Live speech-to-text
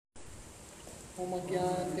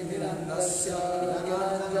उमज्ञानतिमिरन्दस्य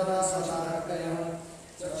ज्ञानञ्जनशलाकया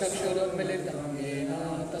चक्षुरुन्मिलितं येन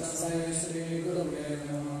तस्मै श्रीगुरवे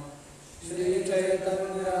नमः।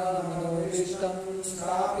 श्रीचैतन्यमनोभीष्टं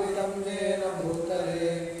स्थापितं येन भूतले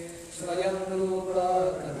स्वयं रूप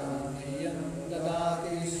कदा मह्यं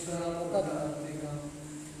ददाति स्वपदान्तिकं।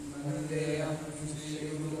 वन्देऽहं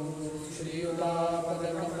श्रीगुरुं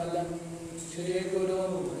श्रीयुतापदकमलं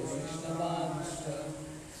श्रीगुरुं वैष्णवांश्च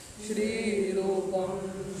श्रीरूपं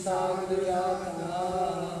साग्रजातः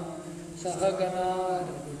सहगणा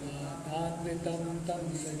रघुनाथान्वितं तं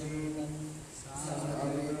सजीवं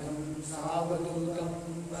साद्वैतं सावधूतं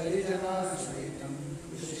परिजनाश्रितं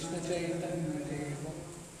कृष्णचैतन्यदेवं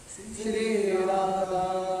श्रीराधा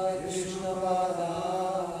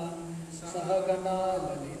कृष्णपादान् सहगणा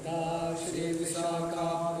ललिता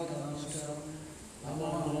श्रीविशाखान्वितांश्च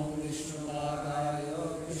नमो विष्णुपादाय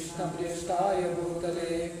कृष्णप्रेष्ठाय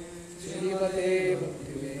भूतले श्रीमते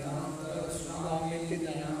भक्तिवेदान्त स्वामिति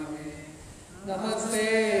नामिने। नमस्ते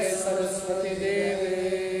सरस्वती देवे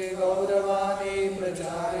गौरवाणी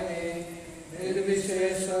प्रचारिणे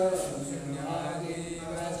निर्विशेष शून्यवादी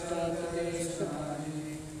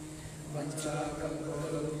राष्ट्रपदेशनारिणे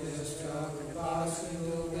वंचाकल्पतरुभ्यश्च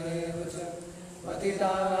कृपासिन्धुभ्येव च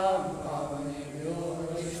पतितानां पावनेभ्यो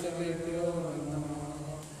वैष्णवेभ्यो नमः।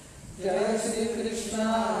 जय श्री कृष्ण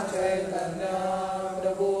चैतन्य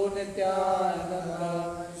प्रभु नित्यानंद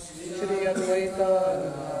श्री अद्वैत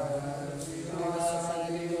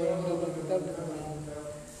श्रीवासादि गौरभक्तवृंद।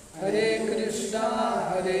 हरे कृष्णा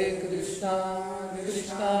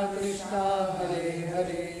कृष्णा कृष्णा हरे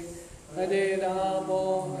हरे हरे राम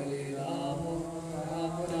राम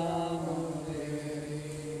राम हरे हरे।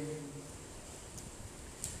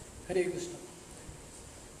 हरे कृष्ण।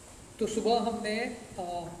 तो सुबह हमने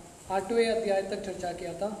 8वें अध्याय तक चर्चा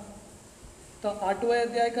किया था। तो 8वें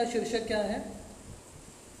अध्याय का शीर्षक क्या है?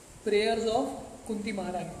 प्रेयर्स ऑफ कुंती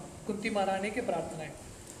महारानी के प्रार्थनाएं।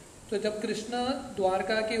 तो जब कृष्ण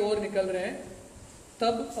द्वारका की ओर निकल रहे हैं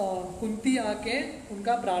तब कुंती आके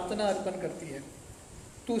उनका प्रार्थना अर्पण करती है।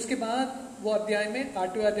 तो उसके बाद वो अध्याय में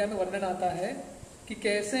 8वें अध्याय में वर्णन आता है कि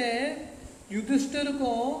कैसे युधिष्ठिर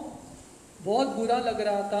को बहुत बुरा लग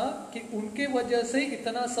रहा था कि उनके वजह से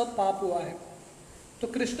इतना सब पाप हुआ है। तो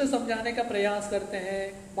कृष्ण समझाने का प्रयास करते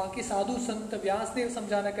हैं, बाकी साधु संत व्यासदेव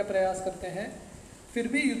समझाने का प्रयास करते हैं, फिर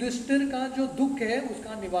भी युधिष्ठिर का जो दुख है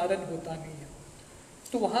उसका निवारण होता नहीं है।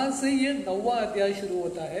 तो वहां से ये 9वां अध्याय शुरू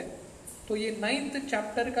होता है। तो ये 9th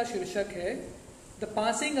चैप्टर का शीर्षक है the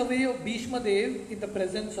passing away of Bhishmadev in the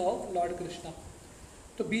presence of lord Krishna.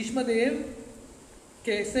 तो भीष्मदेव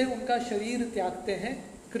कैसे उनका शरीर त्यागते हैं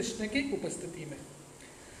कृष्ण की उपस्थिति में।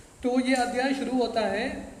 तो ये अध्याय शुरू होता है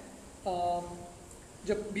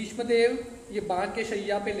जब भीष्मदेव ये बाण के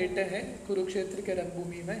शैया पे लेटे हैं कुरुक्षेत्र के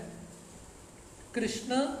रणभूमि में।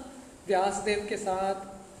 कृष्ण व्यासदेव के साथ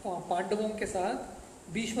पांडवों के साथ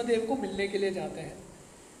भीष्मदेव को मिलने के लिए जाते हैं,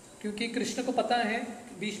 क्योंकि कृष्ण को पता है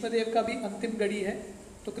भीष्मदेव का भी अंतिम घड़ी है,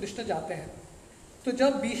 तो कृष्ण जाते हैं। तो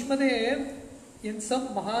जब भीष्मदेव इन सब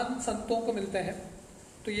महान संतों को मिलते हैं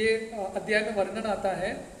तो ये अध्याय में वर्णन आता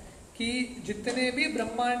है कि जितने भी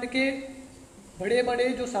ब्रह्मांड के बड़े बड़े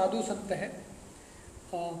जो साधु संत हैं,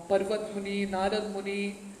 पर्वत मुनि, नारद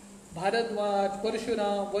मुनि, भारद्वाज,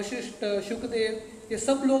 परशुराम, वशिष्ठ, शुकदेव, ये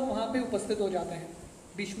सब लोग वहाँ पे उपस्थित हो जाते हैं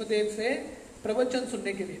भीष्मदेव से प्रवचन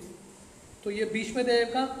सुनने के लिए। तो ये भीष्मदेव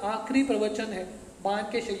का आखिरी प्रवचन है, बाण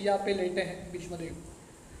के शैया पे लेटे हैं भीष्मदेव।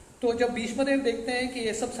 तो जब भीष्मदेव देखते हैं कि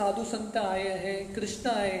ये सब साधु संत आए हैं, कृष्ण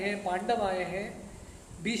आए हैं, पांडव आए हैं,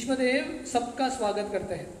 भीष्मदेव सबका स्वागत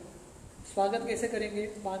करते हैं। स्वागत कैसे करेंगे?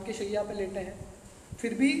 बाण के शैया पे लेटे हैं,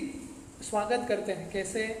 फिर भी स्वागत करते हैं।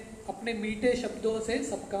 कैसे? अपने मीठे शब्दों से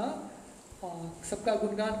सबका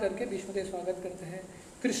गुणगान करके भीष्मदेव स्वागत करते हैं,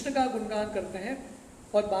 कृष्ण का गुणगान करते हैं।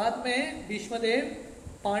 और बाद में भीष्मदेव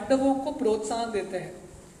पांडवों को प्रोत्साहन देते हैं।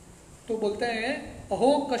 तो बोलते हैं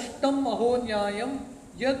अहो कष्टम अहो न्यायम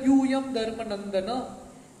यद्यूयम धर्मनंदन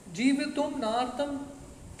जीवितुम नार्तम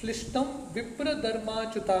क्लिष्टम विप्र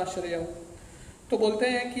धर्माच्युताश्रय। तो बोलते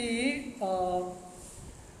हैं कि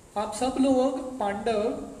आप सब लोग पांडव,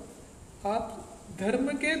 आप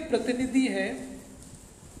धर्म के प्रतिनिधि हैं,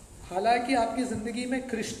 हालांकि आपकी जिंदगी में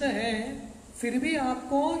कृष्ण हैं, फिर भी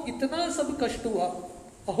आपको इतना सब कष्ट हुआ।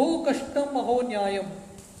 अहो कष्टम अहो न्यायम,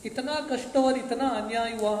 इतना कष्ट और इतना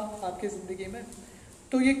अन्याय हुआ आपकी जिंदगी में।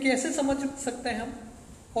 तो ये कैसे समझ सकते हैं हम,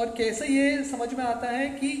 और कैसे ये समझ में आता है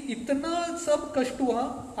कि इतना सब कष्ट हुआ,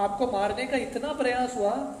 आपको मारने का इतना प्रयास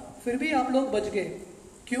हुआ, फिर भी आप लोग बच गए।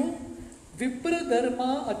 क्यों? विप्र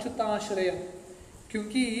धर्मा अच्युताश्रय।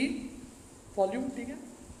 क्योंकि वॉल्यूम ठीक है,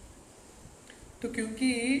 तो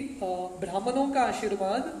क्योंकि ब्राह्मणों का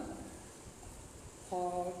आशीर्वाद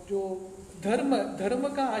जो धर्म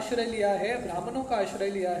का आश्रय लिया है, ब्राह्मणों का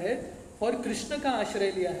आश्रय लिया है और कृष्ण का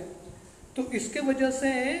आश्रय लिया है, तो इसके वजह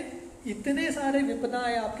से इतने सारे विपदा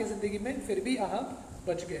आए आपकी जिंदगी में, फिर भी आप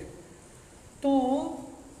बच गए। तो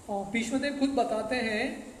भीष्मदेव खुद बताते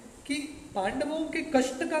हैं कि पांडवों के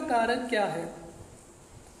कष्ट का कारण क्या है।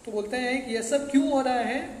 तो बोलते हैं कि यह सब क्यों हो रहा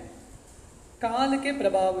है, काल के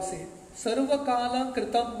प्रभाव से। सर्व काल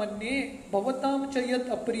कृतम मन्ये भवताम च यत्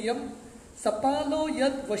अप्रियम सपालो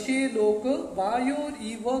यद वशे लोक वायोर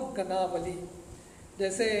इव गनावली।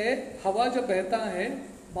 जैसे हवा जब बहता है,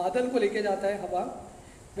 बादल को लेके जाता है हवा,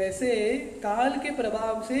 वैसे काल के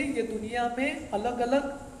प्रभाव से ये दुनिया में अलग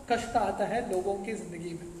अलग कष्ट आता है लोगों की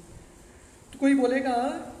जिंदगी में। तो कोई बोलेगा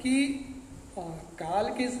कि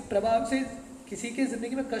काल के प्रभाव से किसी की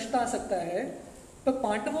जिंदगी में कष्ट आ सकता है, तो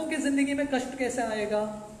पांडवों की जिंदगी में कष्ट कैसे आएगा?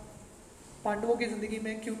 पांडवों की जिंदगी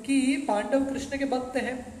में, क्योंकि पांडव कृष्ण के भक्त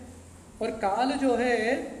हैं और काल जो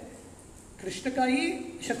है कृष्ण का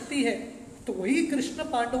ही शक्ति है, तो वही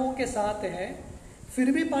कृष्ण पांडवों के साथ है,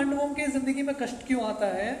 फिर भी पांडवों के जिंदगी में कष्ट क्यों आता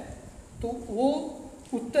है? तो वो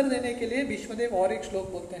उत्तर देने के लिए भीष्मदेव और एक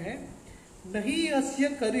श्लोक बोलते हैं, नहीं अस्य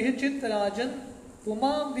करिचित राजन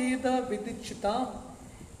पुमा वेद विदिचिता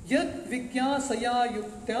यद विज्ञासया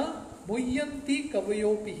युक्त्या मुह्यंती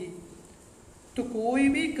कवयोपि। तो कोई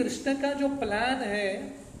भी कृष्ण का जो प्लान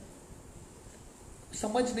है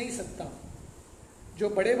समझ नहीं सकता।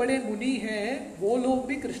 जो बड़े बड़े मुनि हैं वो लोग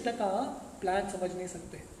भी कृष्ण का प्लान समझ नहीं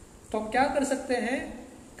सकते। तो हम क्या कर सकते हैं?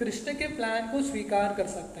 कृष्ण के प्लान को स्वीकार कर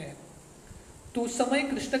सकते हैं। तो उस समय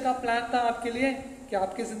कृष्ण का प्लान था आपके लिए कि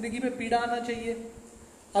आपकी जिंदगी में पीड़ा आना चाहिए।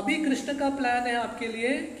 अभी कृष्ण का प्लान है आपके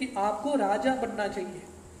लिए कि आपको राजा बनना चाहिए,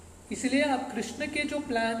 इसलिए आप कृष्ण के जो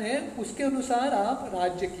प्लान है उसके अनुसार आप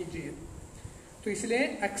राज्य कीजिए। तो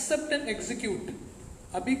इसलिए एक्सेप्ट एंड एग्जीक्यूट।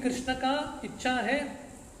 अभी कृष्ण का इच्छा है,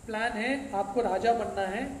 प्लान है, आपको राजा बनना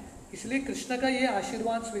है, इसलिए कृष्ण का ये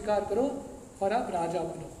आशीर्वाद स्वीकार करो और आप राजा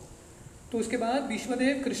बनो। तो उसके बाद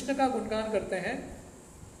भीष्मदेव कृष्ण का गुणगान करते हैं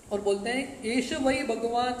और बोलते हैं, एष वै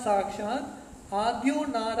भगवान साक्षात आद्यो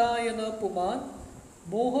नारायण पुमान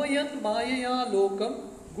मोहयन मायया लोकम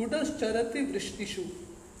गुडश्चरति वृष्टिषु।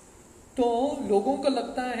 तो लोगों को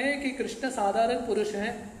लगता है कि कृष्ण साधारण पुरुष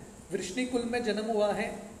हैं, वृष्णि कुल में जन्म हुआ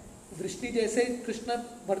है, वृष्णि जैसे कृष्ण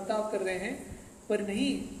बर्ताव कर रहे हैं, पर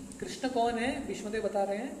नहीं। कृष्ण कौन है? भीष्मदेव बता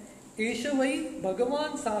रहे हैं, एष वै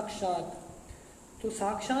भगवान साक्षात। तो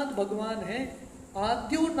साक्षात भगवान है।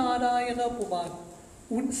 आद्यो नारायण पुमान,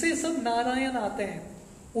 उनसे सब नारायण आते हैं,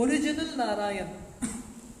 ओरिजिनल नारायण,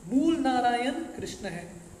 मूल नारायण कृष्ण है।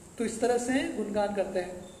 तो इस तरह से गुणगान करते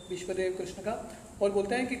हैं भीष्मदेव कृष्ण का और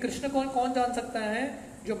बोलते हैं कि कृष्ण कौन कौन जान सकता है?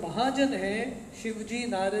 जो महाजन है, शिव जी,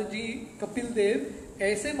 नारद जी, कपिल देव,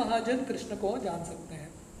 ऐसे महाजन कृष्ण को जान सकते हैं।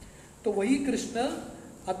 तो वही कृष्ण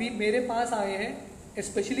अभी मेरे पास आए हैं,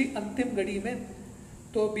 स्पेशली अंतिम घड़ी में।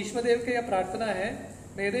 तो भीष्मदेव की यह प्रार्थना है,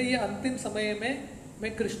 मेरे ये अंतिम समय में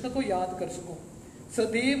मैं कृष्ण को याद कर सकूं।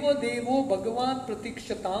 सदैव देवो भगवान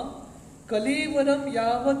प्रतीक्षताम कलेवरम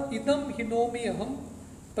यावत इदम हिनोमि अहम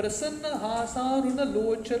प्रसन्न हासारुण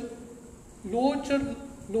लोचन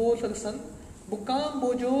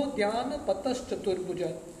मुकाम्बुजो ध्यान पतश्चतुर्भुज।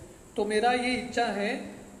 तो मेरा ये इच्छा है,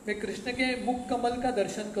 मैं कृष्ण के मुख कमल का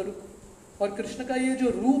दर्शन करूं और कृष्ण का ये जो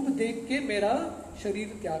रूप देख के मेरा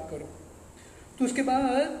शरीर त्याग करूं। तो उसके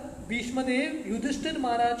बाद भीष्मदेव युधिष्ठिर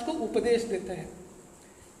महाराज को उपदेश देते हैं,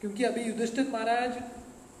 क्योंकि अभी युधिष्ठिर महाराज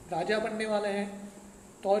राजा बनने वाले हैं।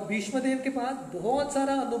 तो और भीष्मदेव के पास बहुत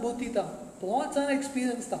सारा अनुभूति था, बहुत सारा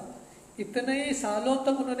एक्सपीरियंस था, इतने सालों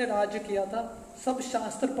तक उन्होंने राज्य किया था, सब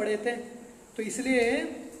शास्त्र पढ़े थे। तो इसलिए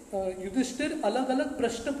युधिष्ठिर अलग अलग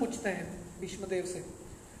प्रश्न पूछते हैं भीष्मदेव से,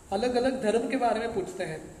 अलग अलग धर्म के बारे में पूछते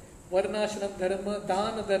हैं, वर्णाश्रम धर्म,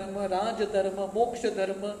 दान धर्म, राज धर्म, मोक्ष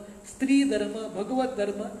धर्म, स्त्री धर्म, भगवत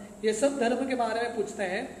धर्म, ये सब धर्म के बारे में पूछते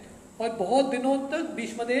हैं। और बहुत दिनों तक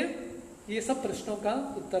भीष्मदेव ये सब प्रश्नों का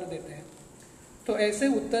उत्तर देते हैं। तो ऐसे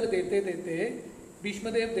उत्तर देते देते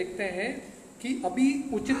भीष्मदेव देखते हैं कि अभी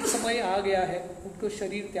उचित समय आ गया है उनको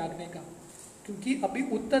शरीर त्यागने का, क्योंकि अभी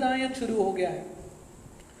उत्तरायण शुरू हो गया है।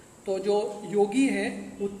 तो जो योगी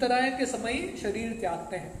हैं उत्तरायण के समय शरीर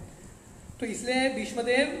त्यागते हैं। तो इसलिए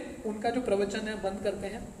भीष्मदेव उनका जो प्रवचन है बंद करते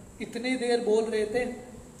हैं। इतने देर बोल रहे थे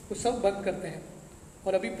वो सब बंद करते हैं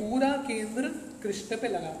और अभी पूरा केंद्र कृष्ण पे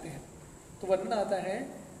लगाते हैं। तो वर्णन आता है,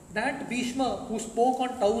 that Bhishma, who spoke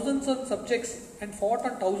on thousands of subjects and fought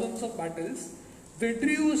on thousands of battles,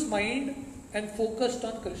 withdrew his mind and focused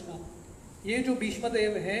on Krishna. ये जो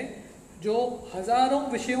भीष्मदेव है, जो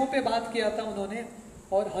हजारों विषयों पे बात किया था उन्होंने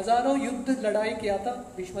और हजारों युद्ध लड़ाई किया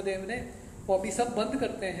था भीष्मदेव ने, वो अभी सब बंद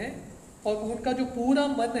करते हैं और उनका जो पूरा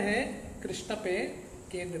मन है कृष्ण पे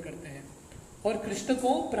केंद्र करते हैं। और कृष्ण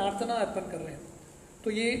को प्रार्थना अर्पण कर रहे हैं।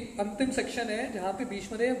 तो ये अंतिम सेक्शन है जहाँ पे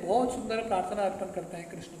भीष्मदेव बहुत सुंदर प्रार्थना अर्पण करते हैं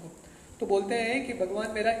कृष्ण को। तो बोलते हैं कि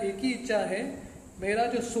भगवान मेरा एक ही इच्छा है, मेरा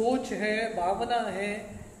जो सोच है, भावना है,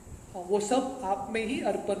 वो सब आप में ही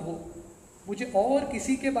अर्पण हो, मुझे और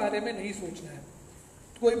किसी के बारे में नहीं सोचना है।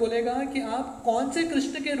 तो कोई बोलेगा कि आप कौन से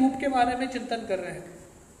कृष्ण के रूप के बारे में चिंतन कर रहे हैं?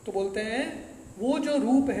 तो बोलते हैं वो जो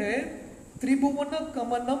रूप है त्रिभुवन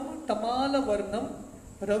कमनम तमाल वर्णम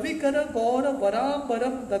रविकर गौर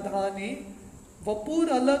वरांबरम दधाने वपुर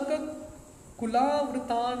अलक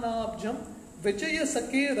कुलावृतानाब्जम विजय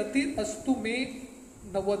सके रति अस्तु में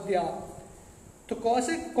नवद्या। तो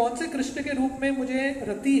कौन से कृष्ण के रूप में मुझे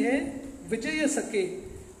रति है? विजय सके,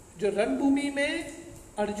 जो रणभूमि में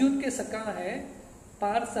अर्जुन के सखा है,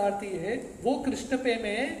 पार्थसारथी है, वो कृष्ण पे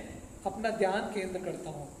मैं अपना ध्यान केंद्र करता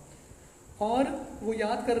हूँ। और वो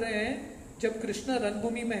याद कर रहे हैं जब कृष्ण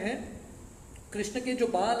रणभूमि में है, कृष्ण के जो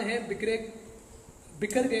बाल हैं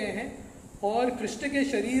बिखर गए हैं और कृष्ण के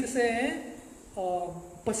शरीर से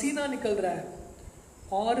पसीना निकल रहा है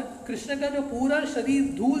और कृष्ण का जो पूरा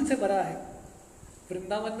शरीर धूल से भरा है।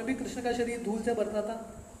 वृंदावन में भी कृष्ण का शरीर धूल से भरता था,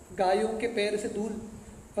 गायों के पैर से धूल,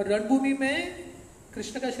 और रणभूमि में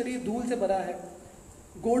कृष्ण का शरीर धूल से भरा है,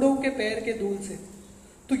 घोड़ों के पैर के धूल से।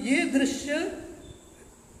 तो ये दृश्य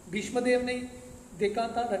भीष्मदेव ने देखा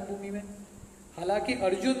था रणभूमि में। हालांकि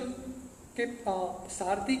अर्जुन के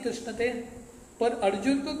सारथी कृष्ण थे, पर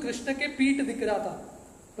अर्जुन को कृष्ण के पीठ दिख रहा था,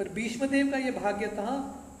 पर भीष्मदेव का ये भाग्य था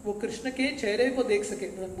वो कृष्ण के चेहरे को देख सके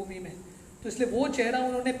रणभूमि में। तो इसलिए वो चेहरा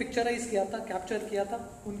उन्होंने पिक्चराइज किया था, कैप्चर किया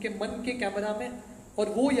था उनके मन के कैमरा में, और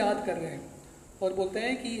वो याद कर रहे हैं और बोलते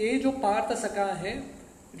हैं कि ये जो पार्थ सखा है,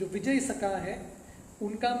 जो विजय सखा है,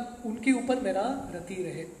 उनके ऊपर मेरा रति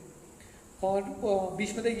रहे। और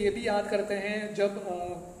भीष्मदेव ये भी याद करते हैं जब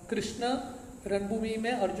कृष्ण रणभूमि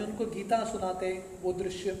में अर्जुन को गीता सुनाते, वो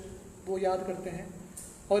दृश्य वो याद करते हैं।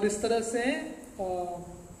 और इस तरह से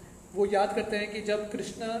वो याद करते हैं कि जब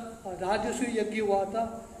कृष्ण राजसूय यज्ञ हुआ था,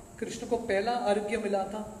 कृष्ण को पहला अर्घ्य मिला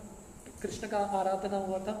था, कृष्ण का आराधना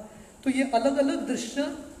हुआ था। तो ये अलग अलग दृश्य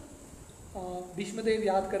भीष्मदेव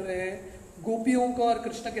याद कर रहे हैं, गोपियों का और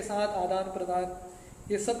कृष्ण के साथ आदान प्रदान,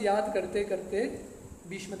 ये सब याद करते करते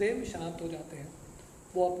भीष्मदेव शांत हो जाते हैं,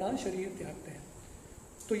 वो अपना शरीर त्यागते हैं।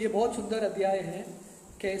 तो ये बहुत सुंदर अध्याय है,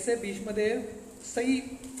 कैसे भीष्मदेव सही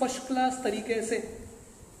फर्स्ट क्लास तरीके से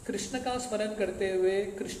कृष्ण का स्मरण करते हुए,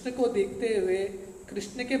 कृष्ण को देखते हुए,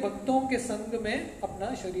 कृष्ण के भक्तों के संग में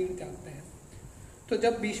अपना शरीर त्यागते हैं। तो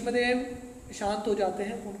जब भीष्मदेव शांत हो जाते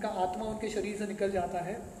हैं, उनका आत्मा उनके शरीर से निकल जाता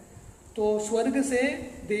है, तो स्वर्ग से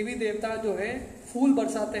देवी देवता जो है फूल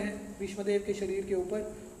बरसाते हैं भीष्मदेव के शरीर के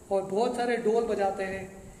ऊपर और बहुत सारे ढोल बजाते हैं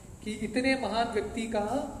कि इतने महान व्यक्ति का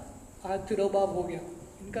आज तिरोभाव हो गया,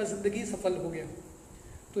 इनका जिंदगी सफल हो गया।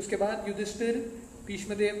 तो उसके बाद युधिष्ठिर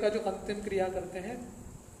भीष्मदेव का जो अंतिम क्रिया करते हैं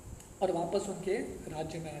और वापस उनके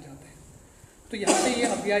राज्य में आ जाते हैं। तो यहाँ पे ये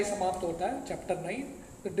अध्याय समाप्त होता है, chapter 9,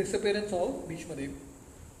 the disappearance of Bhishmadev.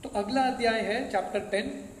 तो अगला अध्याय है chapter 10,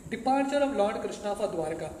 departure of lord Krishna for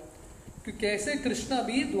Dwarka, कि कैसे कृष्ण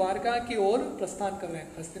अभी द्वारका की ओर प्रस्थान कर रहे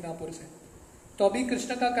हैं हस्तिनापुर से। तो अभी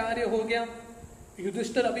कृष्ण का कार्य हो गया,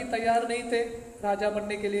 युधिष्ठिर अभी तैयार नहीं थे राजा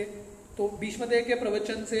बनने के लिए, तो भीष्मदेव के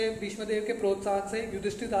प्रवचन से, भीष्मदेव के प्रोत्साहन से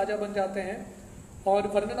युधिष्ठिर राजा बन जाते हैं। और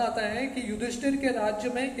वर्णन आता है कि युधिष्ठिर के राज्य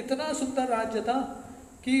में इतना सुंदर राज्य था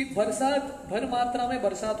कि बरसात भर मात्रा में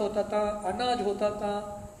बरसात होता था, अनाज होता था,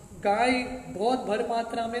 गाय बहुत भर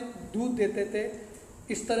मात्रा में दूध देते थे।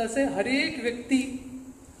 इस तरह से हर एक व्यक्ति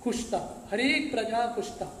खुश था, हर एक प्रजा खुश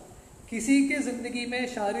था, किसी के जिंदगी में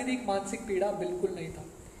शारीरिक मानसिक पीड़ा बिल्कुल नहीं था।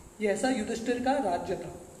 ये ऐसा युधिष्ठिर का राज्य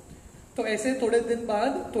था। तो ऐसे थोड़े दिन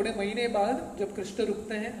बाद, थोड़े महीने बाद जब कृष्ण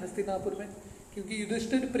रुकते हैं हस्तिनापुर में, क्योंकि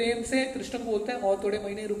युधिष्ठिर प्रेम से कृष्ण को बोलते हैं और थोड़े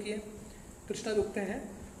महीने रुकिए, कृष्ण रुकते हैं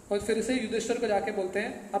और फिर से युधिष्ठिर को जाके बोलते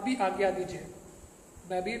हैं अभी आज्ञा दीजिए,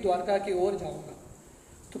 मैं भी द्वारका की ओर जाऊंगा।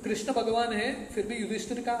 तो कृष्ण भगवान है, फिर भी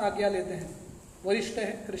युधिष्ठिर का आज्ञा लेते हैं, वरिष्ठ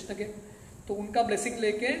है कृष्ण के, तो उनका ब्लेसिंग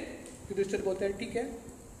लेके युधिष्ठिर बोलते हैं ठीक है,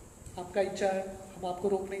 आपका इच्छा है, हम आपको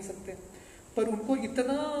रोक नहीं सकते। पर उनको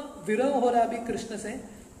इतना विरह हो रहा अभी कृष्ण से,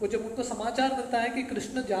 वो जब उनको समाचार मिलता है कि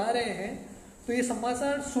कृष्ण जा रहे हैं, तो ये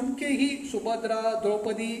समाचार सुन के ही सुभद्रा,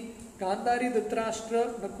 द्रौपदी, गांधारी, धृतराष्ट्र,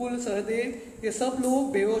 नकुल, सहदेव, ये सब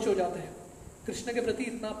लोग बेहोश हो जाते हैं। कृष्ण के प्रति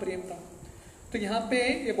इतना प्रेम था। तो यहाँ पे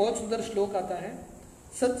ये बहुत सुंदर श्लोक आता है,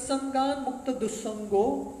 सत्संगान मुक्त दुस्संगो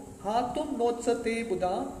हातुम नोत्सते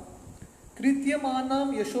बुधा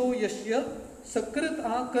कृत्यमानाम यशो यश्य सकृत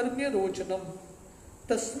आकर्ण्य रोचनम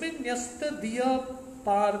तस्मिन् न्यस्त दिया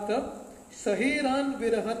पार्थ सहेरान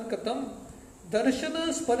विरहन कतम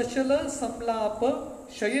दर्शन स्पर्शल संलाप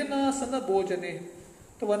शयनासन भोजने।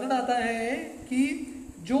 तो वर्णन आता है कि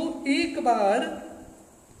जो एक बार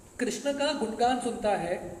कृष्ण का गुणगान सुनता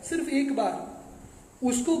है, सिर्फ एक बार,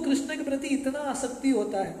 उसको कृष्ण के प्रति इतना आसक्ति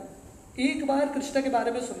होता है, एक बार कृष्ण के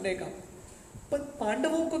बारे में सुनने का। पर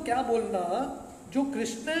पांडवों को क्या बोलना, जो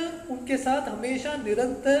कृष्ण उनके साथ हमेशा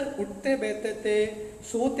निरंतर उठते बैठते थे,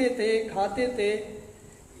 सोते थे, खाते थे,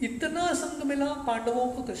 इतना संग मिला पांडवों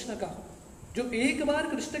को कृष्ण का। जो एक बार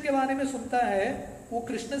कृष्ण के बारे में सुनता है वो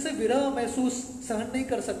कृष्ण से विरह महसूस सहन नहीं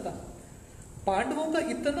कर सकता। पांडवों का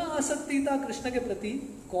इतना आसक्ति था कृष्ण के प्रति,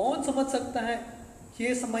 कौन समझ सकता है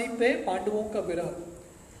ये समय पे पांडवों का विरह।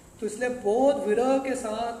 तो इसलिए बहुत विरह के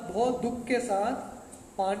साथ, बहुत दुख के साथ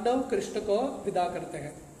पांडव कृष्ण को विदा करते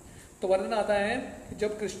हैं। तो वर्णन आता है कि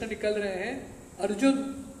जब कृष्ण निकल रहे हैं,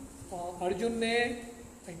 अर्जुन ने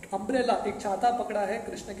एक अम्ब्रेला, एक छाता पकड़ा है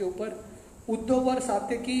कृष्ण के ऊपर, उद्धव और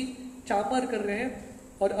सात्यकी चामर कर रहे हैं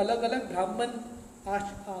और अलग अलग ब्राह्मण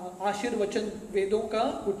आशीर्वचन वेदों का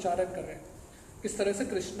उच्चारण कर रहे हैं। इस तरह से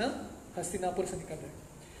कृष्ण हस्तिनापुर से निकल रहे हैं।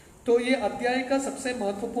 तो ये अध्याय का सबसे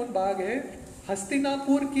महत्वपूर्ण भाग है।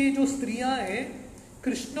 हस्तिनापुर की जो स्त्रियां हैं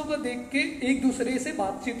कृष्ण को देख के एक दूसरे से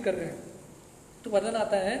बातचीत कर रहे हैं। तो वर्णन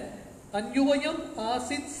आता है, अन्योयम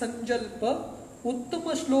आसित संजल्प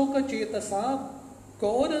उत्तम श्लोक चेतसा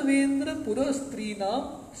कौरवेंद्र पुर स्त्री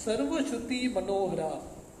नाम सर्वश्रुति मनोहरा।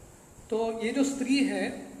 तो ये जो स्त्री है,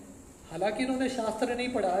 हालांकि इन्होंने शास्त्र नहीं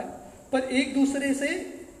पढ़ा है, पर एक दूसरे से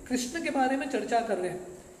कृष्ण के बारे में चर्चा कर रहे हैं,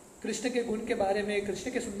 कृष्ण के गुण के बारे में,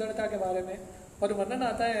 कृष्ण की सुंदरता के बारे में। और वर्णन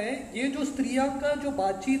आता है ये जो स्त्रियां का जो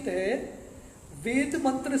बातचीत है वेद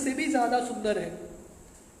मंत्र से भी ज्यादा सुंदर है,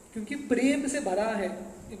 क्योंकि प्रेम से भरा है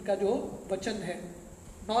इनका जो वचन है,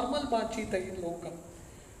 नॉर्मल बातचीत है इन लोगों का।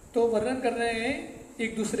 तो वर्णन कर रहे हैं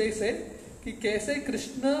एक दूसरे से कि कैसे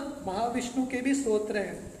कृष्ण महाविष्णु के भी स्तोत्र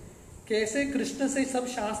हैं, कैसे कृष्ण से सब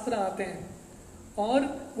शास्त्र आते हैं, और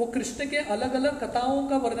वो कृष्ण के अलग अलग कथाओं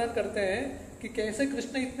का वर्णन करते हैं कि कैसे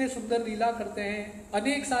कृष्ण इतने सुंदर लीला करते हैं,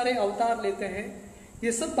 अनेक सारे अवतार लेते हैं।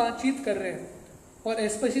 ये सब बातचीत कर रहे हैं। और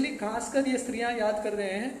स्पेशली खासकर ये स्त्रियां याद कर रहे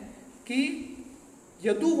हैं कि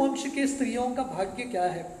यदु वंश के स्त्रियों का भाग्य क्या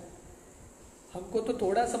है। हमको तो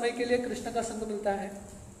थोड़ा समय के लिए कृष्ण का संग मिलता है,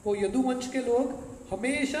 वो यदु वंश के लोग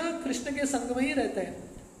हमेशा कृष्ण के संग में ही रहते हैं।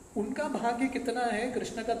 उनका भाग्य कितना है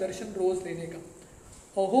कृष्ण का दर्शन रोज लेने का।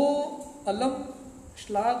 अहो अलम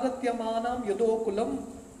श्लाघत्यमानम यदोकुलम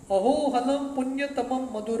अहो हलम पुण्यतमम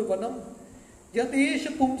मधुरवनम यदेश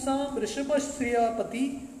पुंसाम ऋषभश्रियापति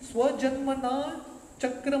स्वजन्मना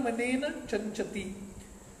चक्रमनेन चंचति।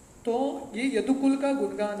 तो ये यदुकुल का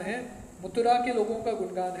गुणगान है, मथुरा के लोगों का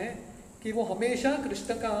गुणगान है कि वो हमेशा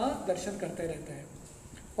कृष्ण का दर्शन करते रहते हैं।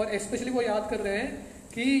 और स्पेशली वो याद कर रहे हैं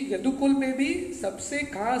कि यदुकुल में भी सबसे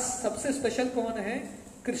खास, सबसे स्पेशल कौन है,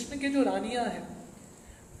 कृष्ण के जो रानियां हैं,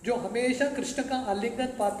 जो हमेशा कृष्ण का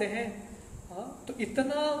आलिंगन पाते हैं, तो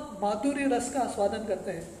इतना माधुर्य रस का आस्वादन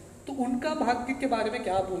करते हैं। तो उनका भाग्य के बारे में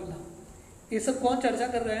क्या बोलना, ये सब कौन चर्चा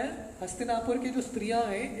कर रहे हैं, हस्तिनापुर की जो स्त्रियां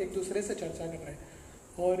हैं एक दूसरे से चर्चा कर रहे हैं।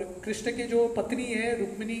 और कृष्ण की जो पत्नी है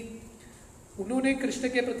रुक्मिणी, उन्होंने कृष्ण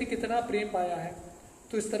के प्रति कितना प्रेम पाया है।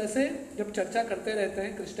 तो इस तरह से जब चर्चा करते रहते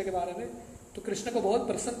हैं कृष्ण के बारे में, तो कृष्ण को बहुत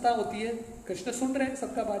प्रसन्नता होती है। कृष्ण सुन रहे हैं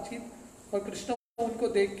सबका बातचीत, और कृष्ण उनको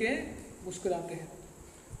देख के मुस्कुराते हैं,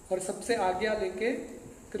 और सबसे आज्ञा लेके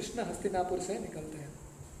कृष्ण हस्तिनापुर से निकलते हैं।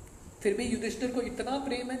 फिर भी युधिष्ठिर को इतना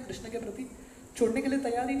प्रेम है कृष्ण के प्रति, छोड़ने के लिए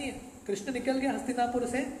तैयार ही नहीं है। कृष्ण निकल गए हस्तिनापुर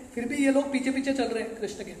से, फिर भी ये लोग पीछे पीछे चल रहे हैं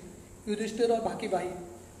कृष्ण के, युधिष्ठिर और बाकी भाई।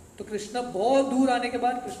 तो कृष्ण बहुत दूर आने के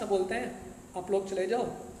बाद कृष्ण बोलते हैं आप लोग चले जाओ,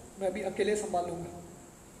 मैं अभी अकेले संभालूंगा।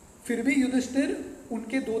 फिर भी युधिष्ठिर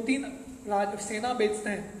उनके 2-3 सेना भेजते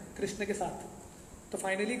हैं कृष्ण के साथ। तो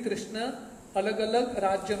फाइनली कृष्ण अलग अलग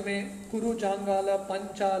राज्य में, कुरु, जांगाल,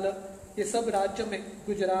 पंचाल, ये सब राज्य में,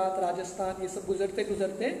 गुजरात, राजस्थान, ये सब गुजरते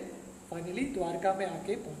गुजरते फाइनली द्वारका में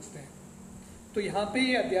आके पहुंचते हैं। तो यहाँ पे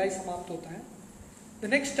ये अध्याय समाप्त होता है। The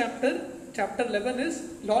next chapter 11 is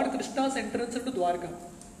Lord कृष्णा's entrance into Dwarka.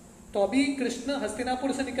 तो अभी कृष्ण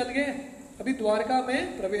हस्तिनापुर से निकल गए, अभी द्वारका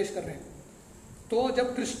में प्रवेश कर रहे हैं। तो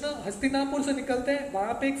जब कृष्ण हस्तिनापुर से निकलते हैं,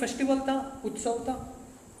 वहां पे एक फेस्टिवल था, उत्सव था।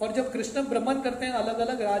 और जब कृष्ण भ्रमण करते हैं अलग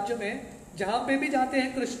अलग राज्य में, जहां पे भी जाते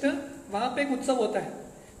हैं कृष्ण, वहां पे एक उत्सव होता है,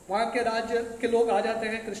 वहां के राज्य के लोग आ जाते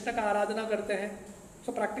हैं, कृष्ण का आराधना करते हैं।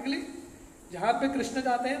 सो प्रैक्टिकली जहां पे कृष्ण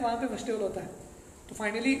जाते हैं वहां पे फेस्टिवल होता है। तो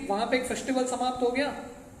फाइनली वहां पे एक फेस्टिवल समाप्त हो गया,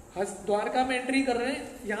 द्वारका में एंट्री कर रहे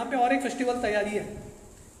हैं, यहाँ पे और एक फेस्टिवल तैयारी है।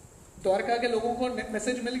 द्वारका के लोगों को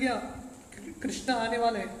मैसेज मिल गया कृष्ण आने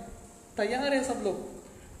वाले हैं, तैयार है सब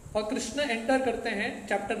लोग। और कृष्ण एंटर करते हैं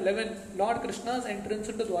chapter 11, Lord कृष्णा's entrance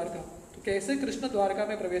into Dwarka. तो कैसे कृष्ण द्वारका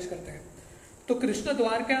में प्रवेश करते हैं, तो कृष्ण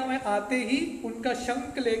द्वारका में आते ही उनका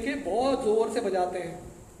शंख लेके बहुत जोर से बजाते हैं।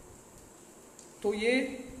 तो ये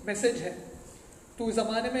मैसेज है। तो उस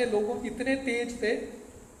जमाने में लोग इतने तेज थे,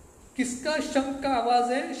 किसका शंख का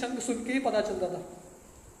आवाज है शंख सुन के ही पता चलता था।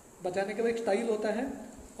 बजाने का भी एक स्टाइल होता है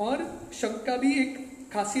और शंख का भी एक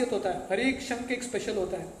खासियत होता है, हर एक शंख एक स्पेशल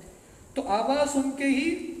होता है। तो आवाज सुन के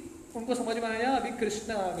ही उनको समझ में आया अभी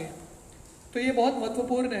कृष्ण आ गए। तो ये बहुत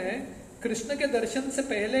महत्वपूर्ण है, कृष्ण के दर्शन से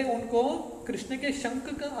पहले उनको कृष्ण के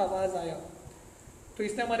शंख का आवाज आया। तो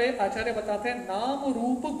इसलिए हमारे आचार्य बताते हैं नाम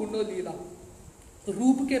रूप गुण लीला।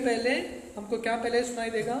 रूप के पहले हमको क्या पहले सुनाई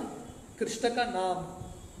देगा? कृष्ण का नाम,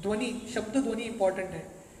 ध्वनि, शब्द ध्वनि इंपॉर्टेंट है।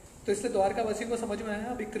 तो इसलिए द्वारकावासी को समझ में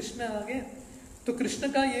आया अभी कृष्ण आ गए। तो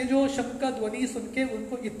कृष्ण का ये जो शंख का ध्वनि सुन के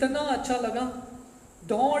उनको इतना अच्छा लगा,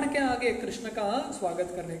 दौड़ के आगे कृष्ण का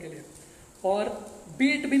स्वागत करने के लिए, और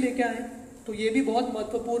बीट भी लेके आए। तो ये भी बहुत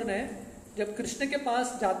महत्वपूर्ण है, जब कृष्ण के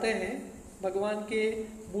पास जाते हैं भगवान के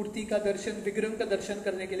मूर्ति का दर्शन, विग्रह का दर्शन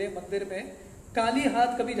करने के लिए मंदिर में, खाली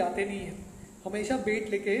हाथ कभी जाते नहीं है, हमेशा बेट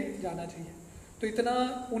लेके जाना चाहिए। तो इतना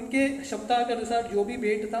उनके क्षमता के अनुसार जो भी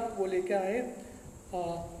बेट था वो लेके आए,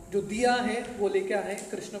 जो दिया है वो लेके आए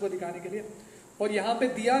कृष्ण को दिखाने के लिए। और यहाँ पे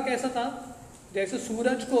दिया कैसा था, जैसे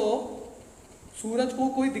सूरज को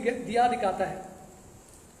कोई दिया दिखाता है,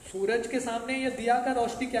 सूरज के सामने ये दिया का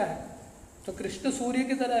रोशनी क्या है, तो कृष्ण सूर्य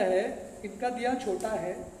की तरह है, इनका दिया छोटा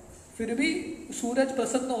है, फिर भी सूरज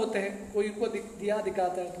प्रसन्न होते हैं कोई इनको दिया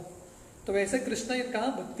दिखाता है। तो वैसे कृष्ण इनका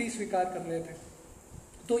भक्ति स्वीकार कर रहे थे।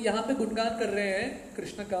 तो यहाँ पे गुणगान कर रहे हैं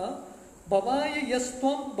कृष्ण का, भवाय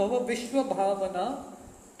यस्त्वं भव विश्व भावना,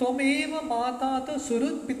 त्वमेव माता त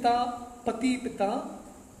सुहृद पिता पति पिता,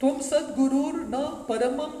 त्वं सद्गुरुर न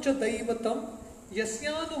परमं च दैवतम,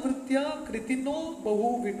 यस्यानुवृत्त्या कृतिनो बहु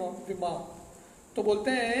विमा। तो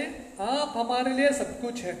बोलते हैं आप हमारे लिए सब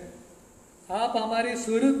कुछ है, आप हमारे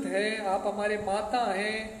सुहृद हैं, आप हमारे माता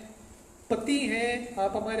हैं, पति हैं,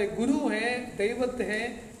 आप हमारे गुरु हैं, दैवत हैं,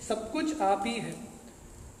 सब कुछ आप ही हैं।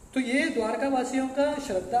 तो ये द्वारकावासियों का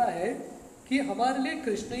श्रद्धा है कि हमारे लिए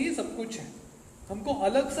कृष्ण ही सब कुछ है, हमको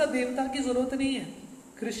अलग सा देवता की जरूरत नहीं है,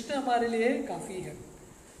 कृष्ण हमारे लिए काफी है।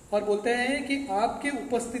 और बोलते हैं कि आपके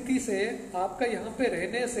उपस्थिति से, आपका यहाँ पे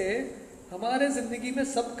रहने से हमारे जिंदगी में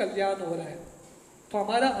सब कल्याण हो रहा है। तो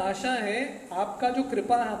हमारा आशा है आपका जो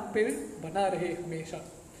कृपा हम पे बना रहे हमेशा।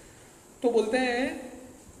 तो बोलते हैं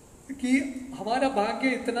कि हमारा भाग्य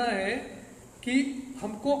इतना है कि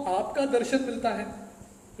हमको आपका दर्शन मिलता है,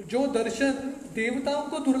 जो दर्शन देवताओं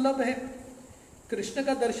को दुर्लभ है। कृष्ण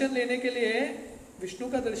का दर्शन लेने के लिए, विष्णु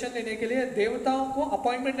का दर्शन लेने के लिए देवताओं को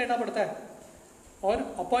अपॉइंटमेंट लेना पड़ता है,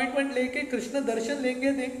 और अपॉइंटमेंट लेके कृष्ण दर्शन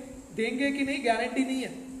देंगे कि नहीं गारंटी नहीं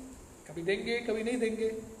है, कभी देंगे कभी नहीं देंगे।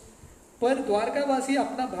 पर द्वारकावासी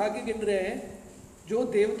अपना भाग्य गिन रहे हैं, जो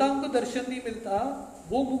देवताओं को दर्शन नहीं मिलता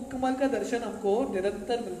वो मुखकमल का दर्शन हमको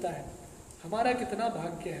निरंतर मिलता है, हमारा कितना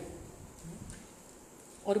भाग्य है।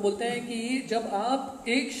 और बोलते हैं कि जब आप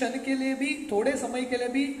एक क्षण के लिए भी, थोड़े समय के लिए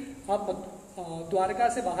भी आप द्वारका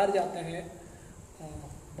से बाहर जाते हैं,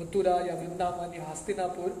 मथुरा या वृंदावन या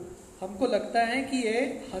हस्तिनापुर, हमको लगता है कि ये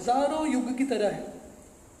हजारों युग की तरह है।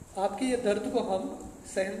 आपके ये दर्द को हम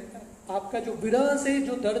सहन, आपका जो विरह से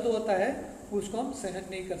जो दर्द होता है उसको हम सहन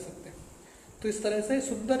नहीं कर सकते। तो इस तरह से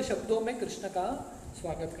सुंदर शब्दों में कृष्ण का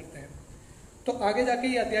स्वागत करते हैं। तो आगे जाके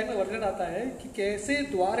ये अध्याय में वर्णन आता है कि कैसे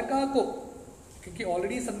द्वारका को, क्योंकि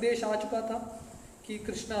ऑलरेडी संदेश आ चुका था कि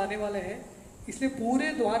कृष्ण आने वाले हैं, इसलिए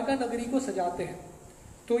पूरे द्वारका नगरी को सजाते हैं।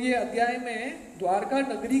 तो ये अध्याय में द्वारका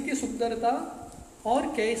नगरी की सुंदरता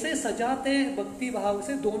और कैसे सजाते हैं भक्ति भाव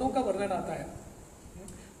से, दोनों का वर्णन आता है।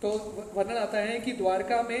 तो वर्णन आता है कि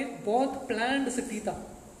द्वारका में बहुत प्लान्ड सिटी था,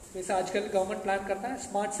 जैसे आजकल गवर्नमेंट प्लान करता है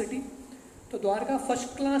स्मार्ट सिटी, तो Dwarka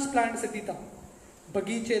first class planned city था।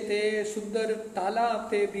 बगीचे थे, सुंदर तालाब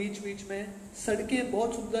थे, बीच बीच में सड़कें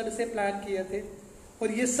बहुत सुंदर से प्लान किए थे,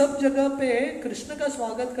 और ये सब जगह पे कृष्ण का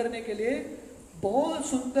स्वागत करने के लिए बहुत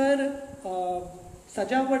सुंदर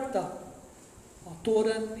सजावट था,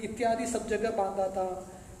 तोरण इत्यादि सब जगह बांधा था।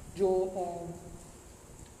 जो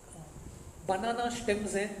बनाना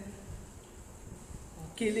स्टेम्स हैं,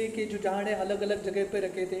 केले के जो झाड़ है अलग अलग जगह पे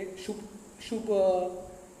रखे थे, शुभ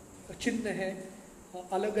चिन्ह है।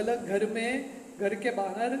 अलग अलग घर में, घर के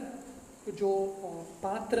बाहर जो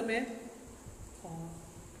पात्र में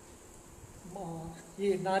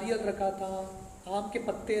ये नारियल रखा था, आम के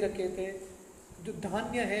पत्ते रखे थे, जो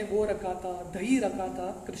धान्य है वो रखा था, दही रखा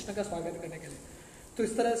था कृष्ण का स्वागत करने के लिए। तो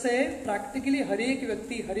इस तरह से प्रैक्टिकली हर एक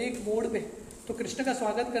व्यक्ति हर एक मोड़ पे, तो कृष्ण का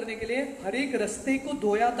स्वागत करने के लिए हर एक रास्ते को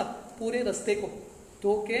धोया था, पूरे रास्ते को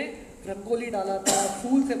धो के रंगोली डाला था,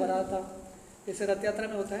 फूल से भरा था। जैसे रथ यात्रा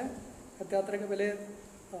में होता है, रथ यात्रा के पहले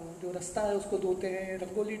जो रास्ता है उसको धोते हैं,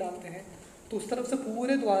 रंगोली डालते हैं, तो उस तरफ से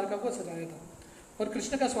पूरे द्वारका को सजाया था। और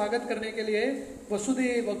कृष्ण का स्वागत करने के लिए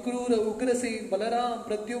वसुदेव, अक्रूर, उग्रसेन, बलराम,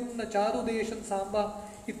 प्रद्युम्न, चारुदेशन, सांबा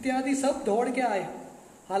इत्यादि सब दौड़ के आए।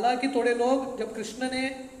 हालांकि थोड़े लोग जब कृष्ण ने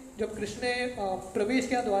प्रवेश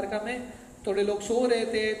किया द्वारका में, थोड़े लोग सो रहे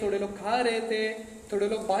थे, थोड़े लोग खा रहे थे, थोड़े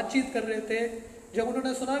लोग बातचीत कर रहे थे। जब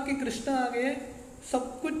उन्होंने सुना कि कृष्ण आ गए,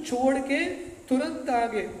 सब कुछ छोड़ के तुरंत आ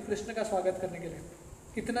गए कृष्ण का स्वागत करने के लिए।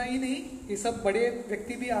 इतना ही नहीं, ये सब बड़े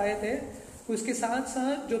व्यक्ति भी आए थे, उसके साथ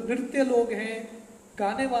साथ जो नृत्य लोग हैं,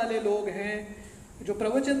 गाने वाले लोग हैं, जो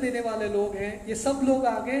प्रवचन देने वाले लोग हैं, ये सब लोग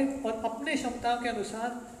आ गए और अपने क्षमता के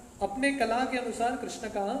अनुसार, अपने कला के अनुसार कृष्ण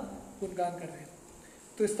का गुणगान कर रहे हैं।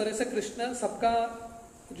 तो इस तरह से कृष्ण सबका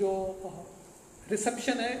जो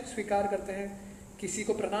रिसेप्शन है स्वीकार करते हैं, किसी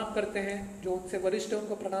को प्रणाम करते हैं, जो उनसे वरिष्ठ है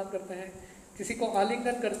उनको प्रणाम करते हैं, किसी को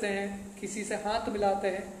आलिंगन करते हैं, किसी से हाथ मिलाते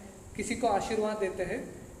हैं, किसी को आशीर्वाद देते हैं।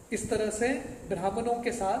 इस तरह से ब्राह्मणों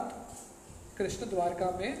के साथ कृष्ण द्वारका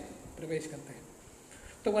में प्रवेश करते हैं।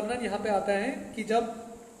 तो वर्णन यहाँ पे आता है कि जब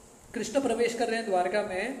कृष्ण प्रवेश कर रहे हैं द्वारका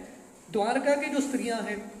में, द्वारका की जो स्त्रियां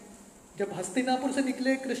हैं, जब हस्तिनापुर से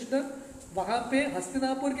निकले कृष्ण, वहां पे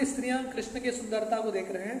हस्तिनापुर की स्त्रियां कृष्ण की सुंदरता को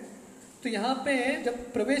देख रहे हैं। तो यहाँ पे जब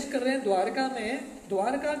प्रवेश कर रहे हैं द्वारका में,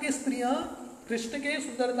 द्वारका की स्त्रियां कृष्ण के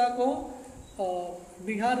सुंदरता को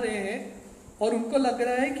निहार रहे हैं और उनको लग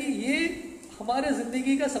रहा है कि ये हमारे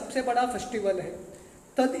जिंदगी का सबसे बड़ा फेस्टिवल है।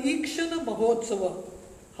 तदईक्षण महोत्सव,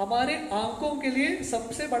 हमारे आंखों के लिए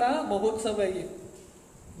सबसे बड़ा महोत्सव है ये,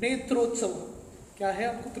 नेत्रोत्सव। क्या है?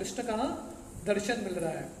 हमको कृष्ण का दर्शन मिल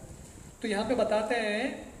रहा है। तो यहाँ पे बताते हैं,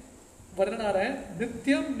 वर्णन आ रहा है,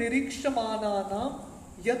 नित्यम निरीक्षमानानाम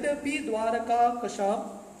यद्यपि द्वारका कशाम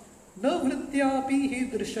न वृत्यापि ही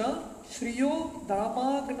दृशा श्रियो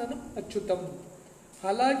दामाग्ननम अच्युतम।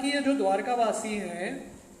 हालांकि ये जो द्वारकावासी हैं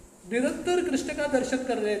निरंतर कृष्ण का दर्शन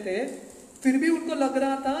कर रहे थे, फिर भी उनको लग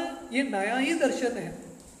रहा था ये नया ही दर्शन है,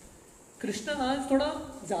 कृष्ण आज थोड़ा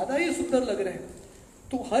ज्यादा ही सुंदर लग रहे हैं।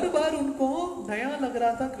 तो हर बार उनको नया लग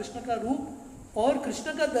रहा था कृष्ण का रूप, और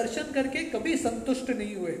कृष्ण का दर्शन करके कभी संतुष्ट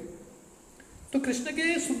नहीं हुए। तो कृष्ण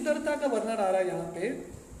के सुंदरता का वर्णन आ रहा है यहाँ पे,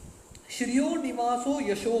 श्रियो निवासो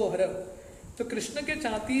यशोहर। तो कृष्ण के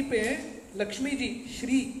छाती पे लक्ष्मी जी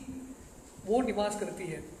श्री वो निवास करती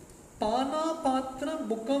है। पाना पात्र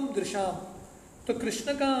मुकम दृशाम। तो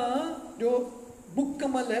कृष्ण का जो मुख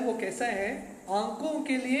कमल है वो कैसा है? आंखों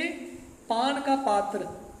के लिए पान का पात्र,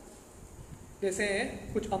 जैसे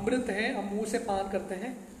कुछ अमृत है हम मुंह से पान करते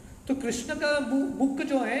हैं, तो कृष्ण का मुख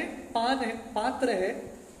जो है पान है, पात्र है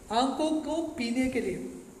आंखों को पीने के लिए।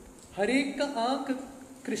 हर एक का आंख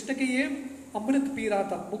कृष्ण के ये अमृत पी रहा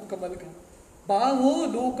था मुख कमल का। बाहो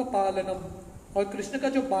लोक पालनम, और कृष्ण का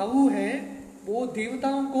जो बाहु है वो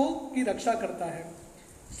देवताओं को की रक्षा करता है।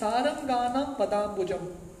 सारम गानम पदाम्बुजम,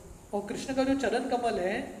 और कृष्ण का जो चरण कमल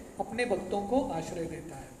है अपने भक्तों को आश्रय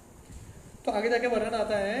देता है। तो आगे जाके वर्णन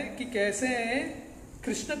आता है कि कैसे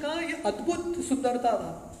कृष्ण का ये अद्भुत सुंदरता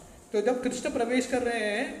था। तो जब कृष्ण प्रवेश कर रहे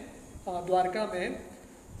हैं द्वारका में,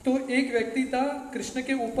 तो एक व्यक्ति था, कृष्ण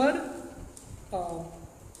के ऊपर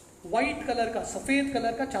व्हाइट कलर का, सफेद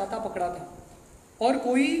कलर का छाता पकड़ा था, और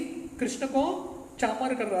कोई कृष्ण को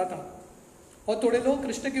चामर कर रहा था, और थोड़े लोग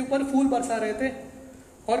कृष्ण के ऊपर फूल बरसा रहे थे,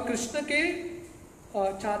 और कृष्ण के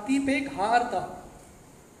छाती पे एक हार था,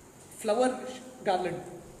 फ्लावर गार्लैंड,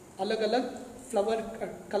 अलग अलग फ्लावर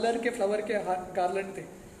कलर के फ्लावर के गार्लैंड थे,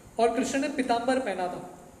 और कृष्ण ने पीतांबर पहना था।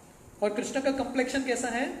 और कृष्ण का कंप्लेक्शन कैसा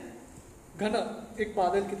है? घना, एक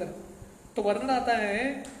बादल की तरह। तो वर्णन आता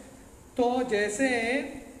है, तो जैसे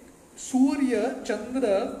सूर्य, चंद्र,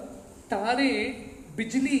 तारे,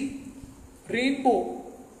 बिजली,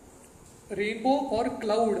 रेनबो और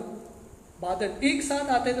क्लाउड, बादल एक साथ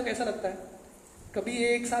आते हैं तो कैसा लगता है? कभी ये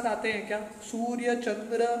एक साथ आते हैं क्या? सूर्य,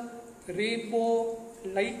 चंद्र, रेनबो,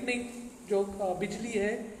 लाइटनिंग जो बिजली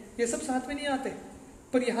है, ये सब साथ में नहीं आते,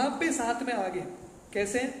 पर यहाँ पे साथ में आ गए।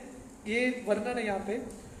 कैसे? ये वर्णन है यहाँ पे।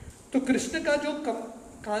 तो कृष्ण का जो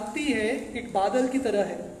कांति है एक बादल की तरह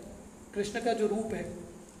है, कृष्ण का जो रूप है,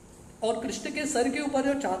 और कृष्ण के सर के ऊपर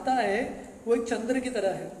जो छाता है वो एक चंद्र की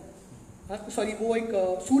तरह है, सॉरी वो एक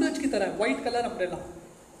सूरज की तरह है, व्हाइट कलर अम्ब्रेला,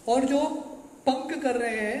 और जो पंख कर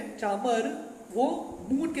रहे हैं चामर वो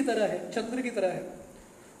मून की तरह है, चंद्र की तरह है।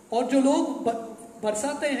 और जो लोग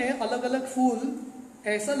बरसाते हैं अलग अलग फूल,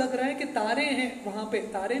 ऐसा लग रहा है कि तारे हैं, वहां पे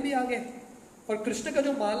तारे भी आ गए। और कृष्ण का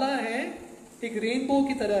जो माला है एक रेनबो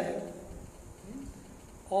की तरह है,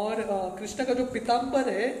 और कृष्ण का जो पीतांबर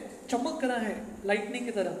है चमक रहा है लाइटनिंग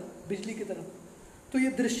की तरह, बिजली की तरह। तो ये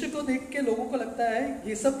दृश्य को देख के लोगों को लगता है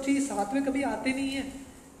ये सब चीज साथ में कभी आते नहीं है,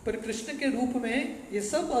 पर कृष्ण के रूप में ये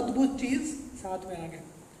सब अद्भुत चीज साथ में आ गए।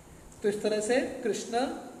 तो इस तरह से कृष्ण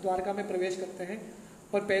द्वारका में प्रवेश करते हैं।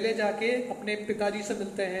 और पहले जाके अपने पिताजी से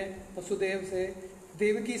मिलते हैं, वसुदेव से,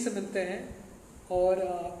 देवकी से मिलते हैं। और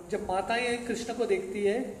जब माताएं कृष्ण को देखती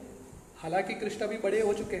है, हालांकि कृष्ण भी बड़े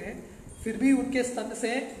हो चुके हैं, फिर भी उनके स्तन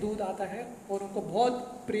से दूध आता है और उनको बहुत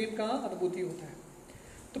प्रेम का अनुभूति होता है।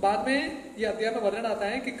 तो बाद में ये अध्याय में वर्णन आता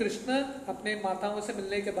है कि कृष्ण अपने माताओं से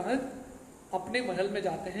मिलने के बाद अपने महल में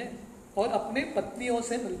जाते हैं और अपने पत्नियों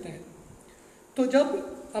से मिलते हैं। तो जब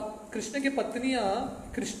अब कृष्ण की पत्नियां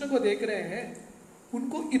कृष्ण को देख रहे हैं,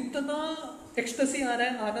 उनको इतना एक्सटेसी आ रहा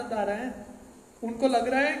है, आनंद आ रहा है, उनको लग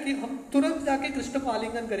रहा है कि हम तुरंत जाके कृष्ण को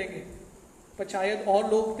आलिंगन करेंगे। पर शायद और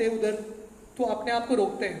लोग थे उधर, तो अपने आप को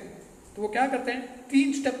रोकते हैं। तो वो क्या करते हैं,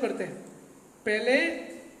 3 स्टेप करते हैं। पहले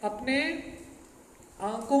अपने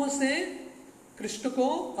आंखों से कृष्ण को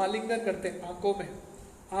आलिंगन करते हैं, आंखों में,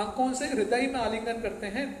 आंखों से हृदय में आलिंगन करते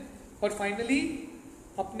हैं। और फाइनली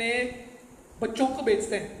अपने बच्चों को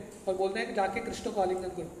भेजते हैं और बोलते हैं कि जाके कृष्ण को आलिंगन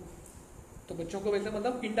करो। तो बच्चों को भेजते हैं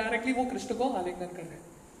मतलब इनडायरेक्टली वो कृष्ण को आलिंगन कर रहे हैं।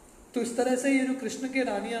 तो इस तरह से ये जो कृष्ण के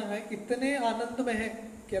रानियां हैं इतने आनंद में हैं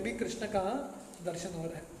कि अभी कृष्ण का दर्शन हो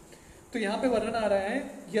रहा है। तो यहाँ पे वर्णन आ रहा है,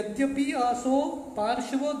 यद्यपि आसो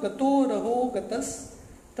पार्श्व गतो रहो गतस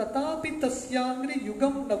तथापि तस्यांग्रि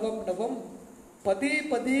युगम नवम नवम पदे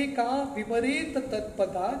पदे का विमरेत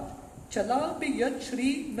तत्पदा चलापि यत् श्री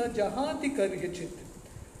न जहाति कर्यचित।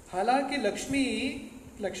 हालांकि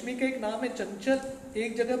लक्ष्मी का एक नाम है चंचल,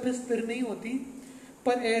 एक जगह पे स्थिर नहीं होती,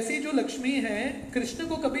 पर ऐसी जो लक्ष्मी है कृष्ण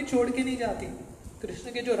को कभी छोड़ के नहीं जाती।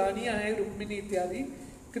 कृष्ण के जो रानियां हैं रुक्मिणी इत्यादि,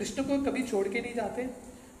 कृष्ण को कभी छोड़ के नहीं जाते।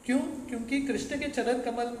 क्यों? क्योंकि कृष्ण के चरण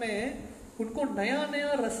कमल में उनको नया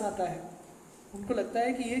नया रस आता है। उनको लगता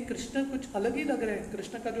है कि ये कृष्ण कुछ अलग ही लग रहे हैं,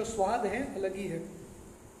 कृष्ण का जो स्वाद है अलग ही है।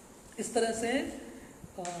 इस तरह से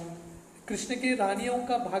कृष्ण की रानियों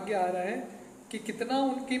का भाग्य आ रहा है कि कितना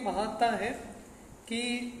उनकी महानता है कि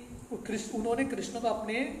उन्होंने कृष्ण को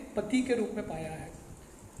अपने पति के रूप में पाया है।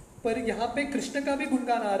 पर यहाँ पे कृष्ण का भी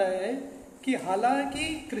गुणगान आ रहा है कि हालांकि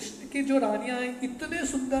कृष्ण की जो रानियां हैं इतने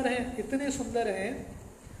सुंदर हैं, इतने सुंदर हैं,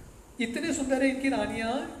 इतने सुंदर है इनकी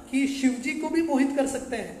रानियां कि शिव जी को भी मोहित कर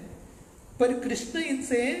सकते हैं, पर कृष्ण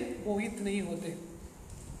इनसे मोहित नहीं होते।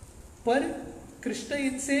 पर कृष्ण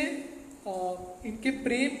इनसे इनके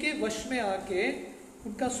प्रेम के वश में आके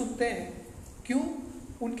उनका सुनते हैं। क्यों?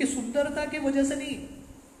 उनकी सुंदरता की वजह से नहीं,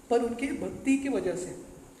 पर उनकी भक्ति की वजह से।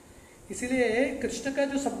 इसीलिए कृष्ण का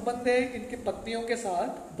जो संबंध है इनके पत्नियों के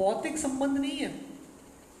साथ भौतिक संबंध नहीं है।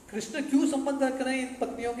 कृष्ण क्यों संबंध रख रहे हैं इन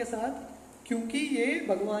पत्नियों के साथ? क्योंकि ये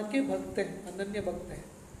भगवान के भक्त हैं, अनन्य भक्त हैं।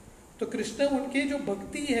 तो कृष्ण उनकी जो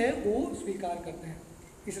भक्ति है वो स्वीकार करते हैं।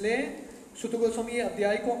 इसलिए सुत गोस्वामी ये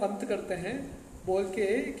अध्याय को अंत करते हैं बोल के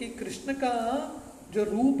कि कृष्ण का जो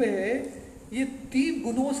रूप है ये 3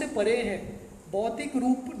 गुणों से परे है, भौतिक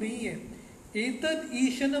रूप नहीं है। एतद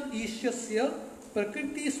ईशनम ईश्यस्य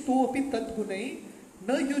प्रकृति स्तोपि तद्गुणै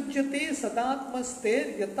न युज्यते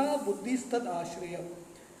सदात्मस्तेर यथा बुद्धिस्तद आश्रय।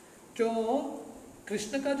 जो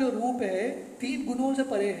कृष्ण का जो रूप है 3 गुणों से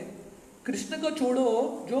परे है। कृष्ण को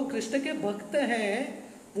छोड़ो, जो कृष्ण के भक्त हैं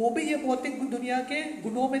वो भी ये भौतिक दुनिया के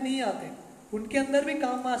गुणों में नहीं आते, उनके अंदर भी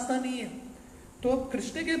काम वासना नहीं है। तो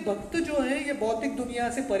कृष्ण के भक्त जो हैं ये भौतिक दुनिया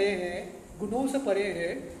से परे हैं, गुणों से परे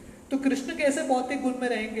है। तो कृष्ण कैसे भौतिक गुण में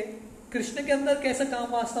रहेंगे? कृष्ण के अंदर कैसे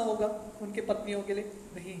काम वासना होगा उनके पत्नियों के लिए?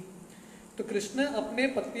 नहीं। तो कृष्ण अपने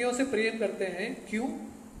पत्नियों से प्रेम करते हैं। क्यों?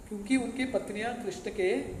 क्योंकि उनकी पत्नियां कृष्ण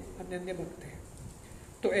के अनन्य भक्त हैं।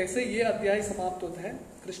 तो ऐसे ये अध्याय समाप्त होता है,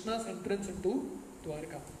 कृष्णा's एंट्रेंस इनटू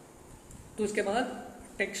द्वारका। तो उसके बाद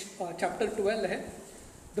टेक्स्ट चैप्टर 12 है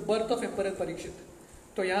the birth of emperor Parikshit.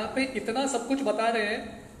 तो यहाँ पे इतना सब कुछ बता रहे हैं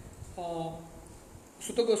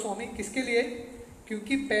सुत गोस्वामी, किसके लिए?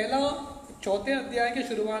 क्योंकि पहला 4थे अध्याय के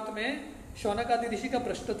शुरुआत में शौनक आदि ऋषि का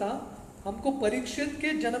प्रश्न था, हमको परीक्षित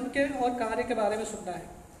के जन्म के और कार्य के बारे में सुनना है।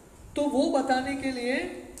 तो वो बताने के लिए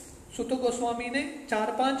सुत गोस्वामी ने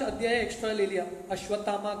 4-5 अध्याय एक्स्ट्रा ले लिया।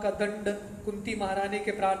 अश्वत्थामा का दंड, कुंती महारानी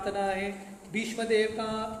के प्रार्थना है, भीष्मदेव का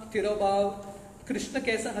तिरोभाव, कृष्ण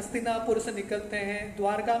कैसे हस्तिनापुर से निकलते हैं,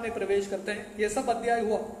 द्वारका में प्रवेश करते हैं, ये सब अध्याय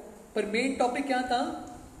हुआ। पर मेन टॉपिक क्या था?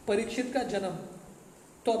 परीक्षित का जन्म।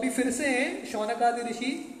 तो अभी फिर से शौनक आदि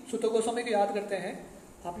ऋषि सुत गोस्वामी को याद करते हैं,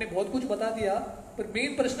 आपने बहुत कुछ बता दिया पर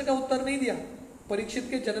मेन प्रश्न का उत्तर नहीं दिया परीक्षित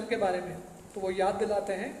के जन्म के बारे में। तो वो याद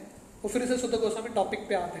दिलाते हैं और फिर से सुत गोस्वामी टॉपिक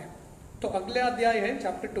पे आते हैं। तो अगले अध्याय है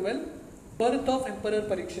chapter 12 birth of emperor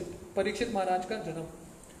Parikshit, Parikshit महाराज का जन्म।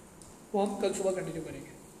 वो हम कल सुबह कंटिन्यू करेंगे।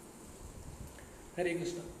 हरे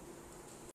कृष्ण।